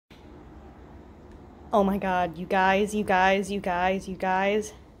Oh my god, you guys.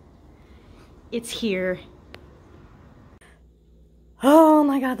 It's here. Oh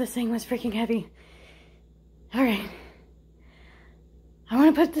my god, this thing was freaking heavy. Alright. I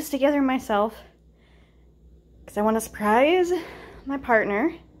want to put this together myself because I want to surprise my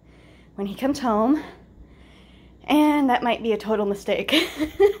partner when he comes home. And that might be a total mistake.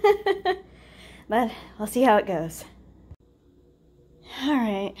 But we'll see how it goes.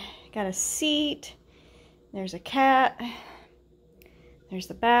 Alright, got a seat. There's a cat. There's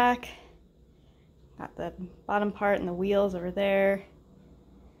the back. Got the bottom part and the wheels over there.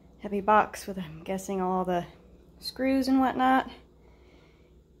 Heavy box with, I'm guessing, all the screws and whatnot.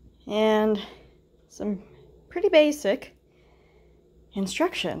 And some pretty basic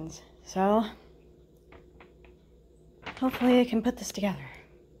instructions. So, hopefully I can put this together.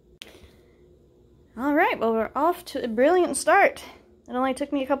 Alright, well, we're off to a brilliant start. It only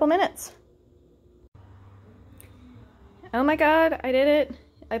took me a couple minutes. Oh my god, I did it.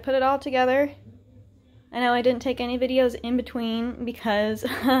 I put it all together. I know I didn't take any videos in between because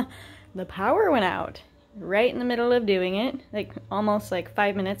the power went out right in the middle of doing it, like almost like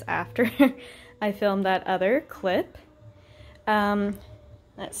 5 minutes after I filmed that other clip.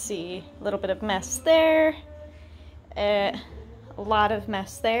 Let's see, a little bit of mess there, a lot of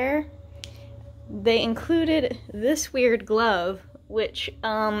mess there. They included this weird glove, which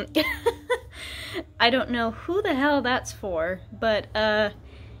I don't know who the hell that's for, but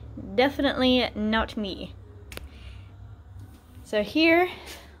definitely not me. So here,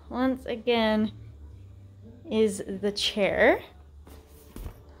 once again, is the chair.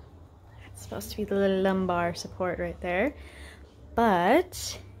 It's supposed to be the little lumbar support right there.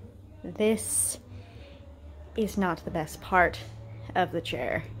 But this is not the best part of the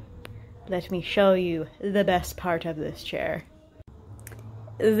chair. Let me show you the best part of this chair.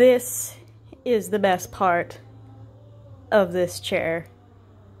 This is the best part of this chair.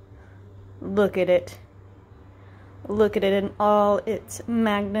 Look at it. Look at it in all its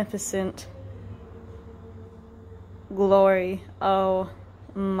magnificent glory. Oh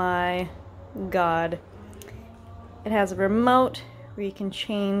my god. It has a remote where you can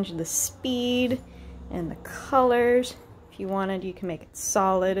change the speed and the colors. If you wanted, you can make it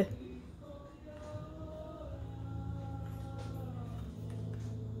solid.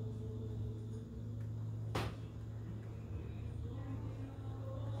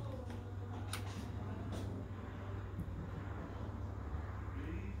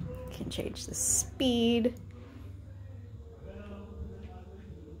 You can change the speed.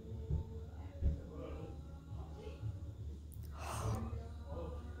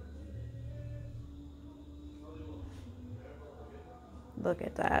 Look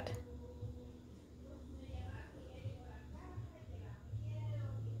at that.